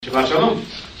Shabbat Shalom.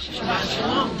 Shabbat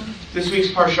Shalom. This week's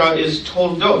Parsha is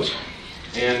Toldot.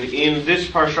 And in this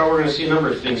Parsha, we're going to see a number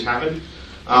of things happen.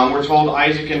 We're told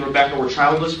Isaac and Rebekah were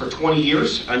childless for 20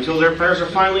 years until their prayers are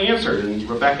finally answered, and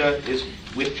Rebekah is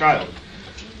with child.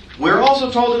 We're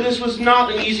also told that this was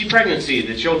not an easy pregnancy.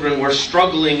 The children were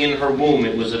struggling in her womb.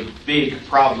 It was a big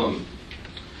problem.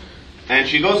 And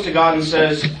she goes to God and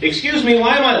says, "Excuse me,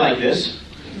 why am I like this?"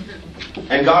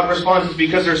 And God responds, "It's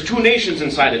because there's two nations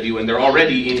inside of you, and they're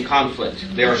already in conflict.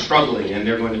 They are struggling, and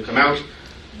they're going to come out.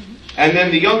 And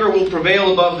then the younger will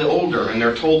prevail above the older." And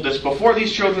they're told this before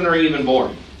these children are even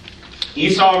born.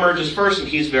 Esau emerges first, and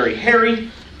he's very hairy.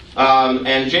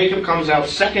 And Jacob comes out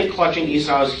second, clutching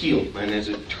Esau's heel. And as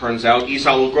it turns out,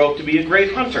 Esau will grow up to be a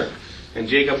great hunter. And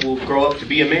Jacob will grow up to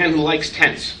be a man who likes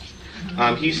tents.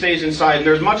 He stays inside, and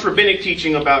there's much rabbinic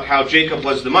teaching about how Jacob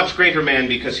was the much greater man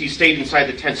because he stayed inside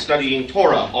the tent studying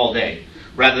Torah all day,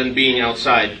 rather than being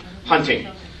outside hunting.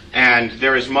 And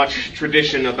there is much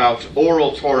tradition about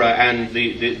oral Torah and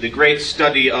the great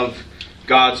study of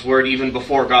God's Word even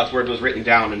before God's Word was written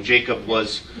down. And Jacob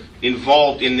was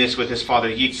involved in this with his father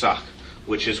Yitzhak,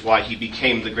 which is why he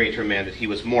became the greater man, that he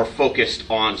was more focused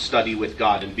on study with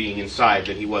God and being inside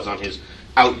than he was on his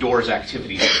outdoors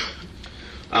activities.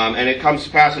 And it comes to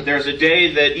pass that there's a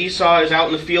day that Esau is out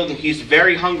in the field and he's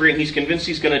very hungry and he's convinced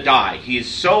he's going to die. He's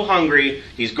so hungry,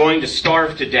 he's going to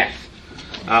starve to death.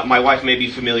 My wife may be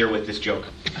familiar with this joke.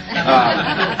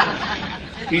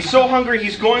 He's so hungry,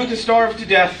 he's going to starve to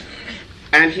death.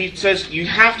 And he says, "You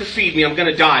have to feed me. I'm going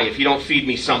to die if you don't feed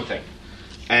me something."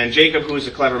 And Jacob, who is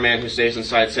a clever man who stays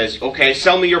inside, says, "Okay,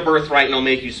 sell me your birthright and I'll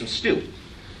make you some stew."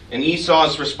 And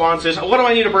Esau's response is, "What do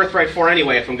I need a birthright for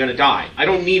anyway if I'm going to die? I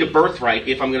don't need a birthright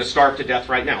if I'm going to starve to death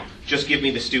right now. Just give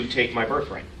me the stew, take my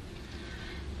birthright."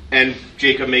 And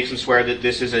Jacob makes him swear that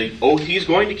this is an oath he's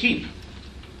going to keep.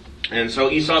 And so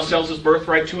Esau sells his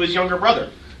birthright to his younger brother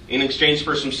in exchange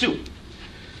for some soup.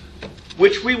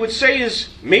 Which we would say is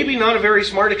maybe not a very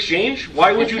smart exchange.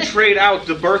 Why would you trade out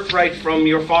the birthright from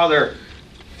your father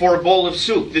for a bowl of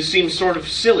soup? This seems sort of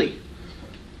silly.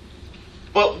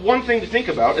 But one thing to think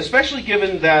about, especially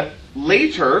given that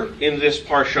later in this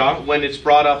Parsha, when it's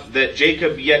brought up that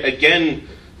Jacob yet again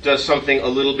does something a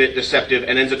little bit deceptive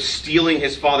and ends up stealing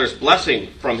his father's blessing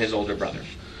from his older brother.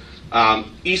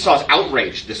 Esau's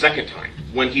outraged the second time.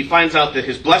 When he finds out that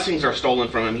his blessings are stolen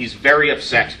from him, he's very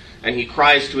upset, and he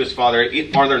cries to his father,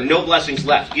 "Are there no blessings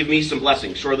left? Give me some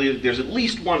blessings. Surely there's at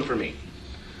least one for me."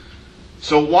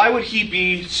 So why would he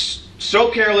be so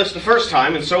careless the first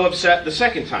time and so upset the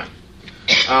second time?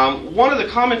 One of the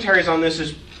commentaries on this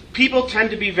is people tend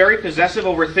to be very possessive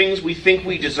over things we think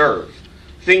we deserve,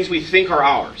 things we think are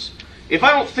ours. If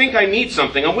I don't think I need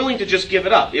something, I'm willing to just give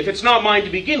it up. If it's not mine to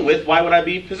begin with, why would I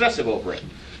be possessive over it?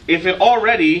 If it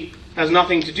already has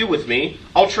nothing to do with me,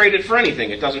 I'll trade it for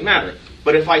anything. It doesn't matter.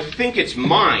 But if I think it's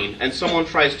mine and someone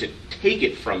tries to take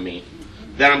it from me,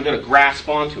 then I'm going to grasp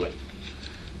onto it.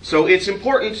 So it's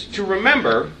important to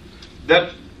remember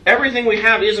that everything we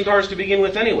have isn't ours to begin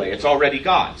with anyway. It's already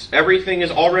God's. Everything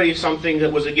is already something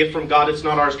that was a gift from God. It's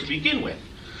not ours to begin with.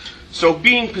 So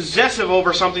being possessive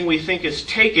over something we think is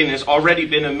taken has already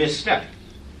been a misstep.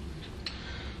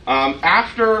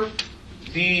 After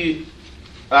the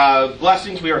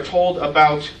blessings, we are told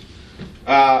about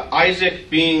Isaac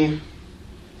being...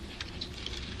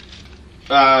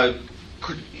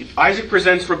 Isaac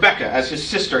presents Rebekah as his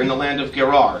sister in the land of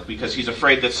Gerar because he's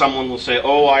afraid that someone will say,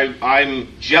 "Oh, I'm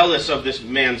jealous of this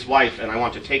man's wife and I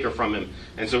want to take her from him."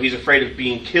 And so he's afraid of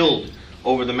being killed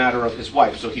over the matter of his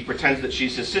wife. So he pretends that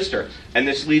she's his sister. And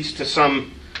this leads to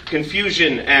some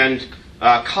confusion and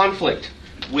conflict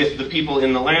with the people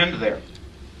in the land there.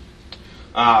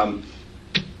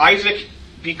 Isaac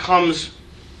becomes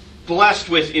blessed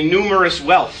with innumerous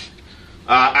wealth.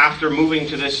 After moving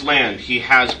to this land, he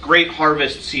has great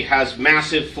harvests, he has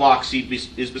massive flocks, he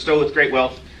is bestowed with great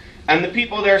wealth. And the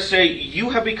people there say, "You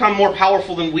have become more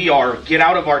powerful than we are. Get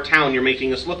out of our town, you're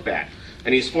making us look bad."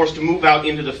 And he's forced to move out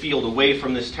into the field away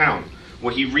from this town,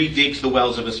 where he redigs the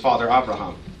wells of his father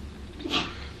Abraham.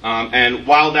 And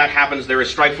while that happens, there is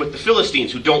strife with the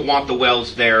Philistines, who don't want the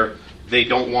wells there. They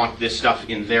don't want this stuff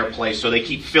in their place, so they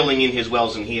keep filling in his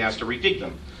wells and he has to redig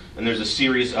them. And there's a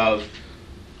series of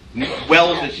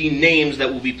wells that he names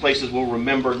that will be places we'll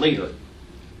remember later.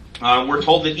 We're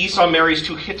told that Esau marries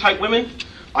two Hittite women.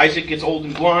 Isaac gets old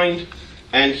and blind,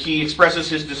 and he expresses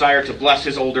his desire to bless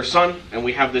his older son. And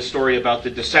we have this story about the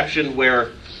deception where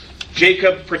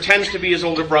Jacob pretends to be his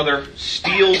older brother,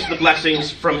 steals the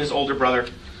blessings from his older brother,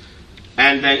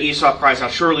 and then Esau cries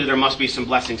out, "Surely there must be some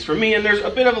blessings for me." And there's a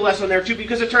bit of a lesson there too,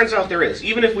 because it turns out there is.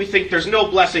 Even if we think there's no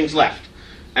blessings left,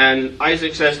 And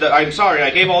Isaac says that, I'm sorry, I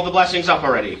gave all the blessings up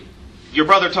already. Your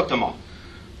brother took them all.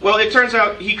 Well, it turns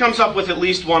out he comes up with at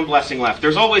least one blessing left.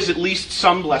 There's always at least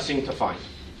some blessing to find.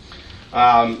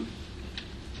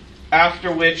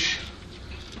 After which,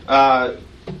 the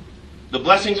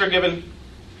blessings are given.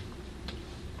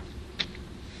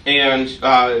 And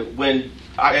when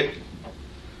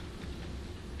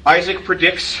Isaac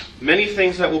predicts many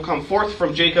things that will come forth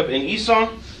from Jacob and Esau,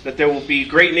 that there will be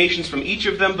great nations from each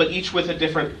of them, but each with a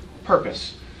different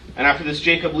purpose. And after this,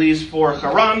 Jacob leaves for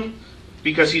Haran,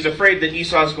 because he's afraid that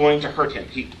Esau is going to hurt him.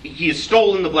 He has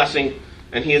stolen the blessing,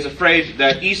 and he is afraid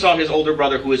that Esau, his older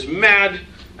brother, who is mad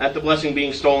at the blessing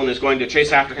being stolen, is going to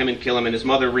chase after him and kill him, and his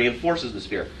mother reinforces this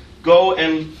fear. Go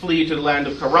and flee to the land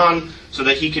of Haran so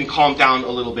that he can calm down a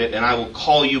little bit, and I will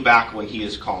call you back when he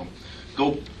is calm.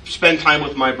 Go spend time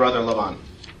with my brother Laban.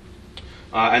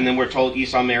 And then we're told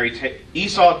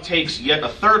Esau takes yet a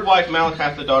third wife,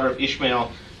 Malacheth, the daughter of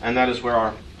Ishmael, and that is where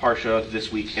our parsha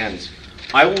this week ends.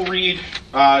 I will read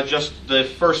just the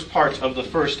first part of the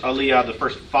first Aliyah, the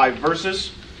first 5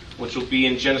 verses, which will be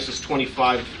in Genesis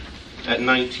 25 at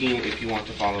 19 if you want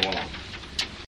to follow along.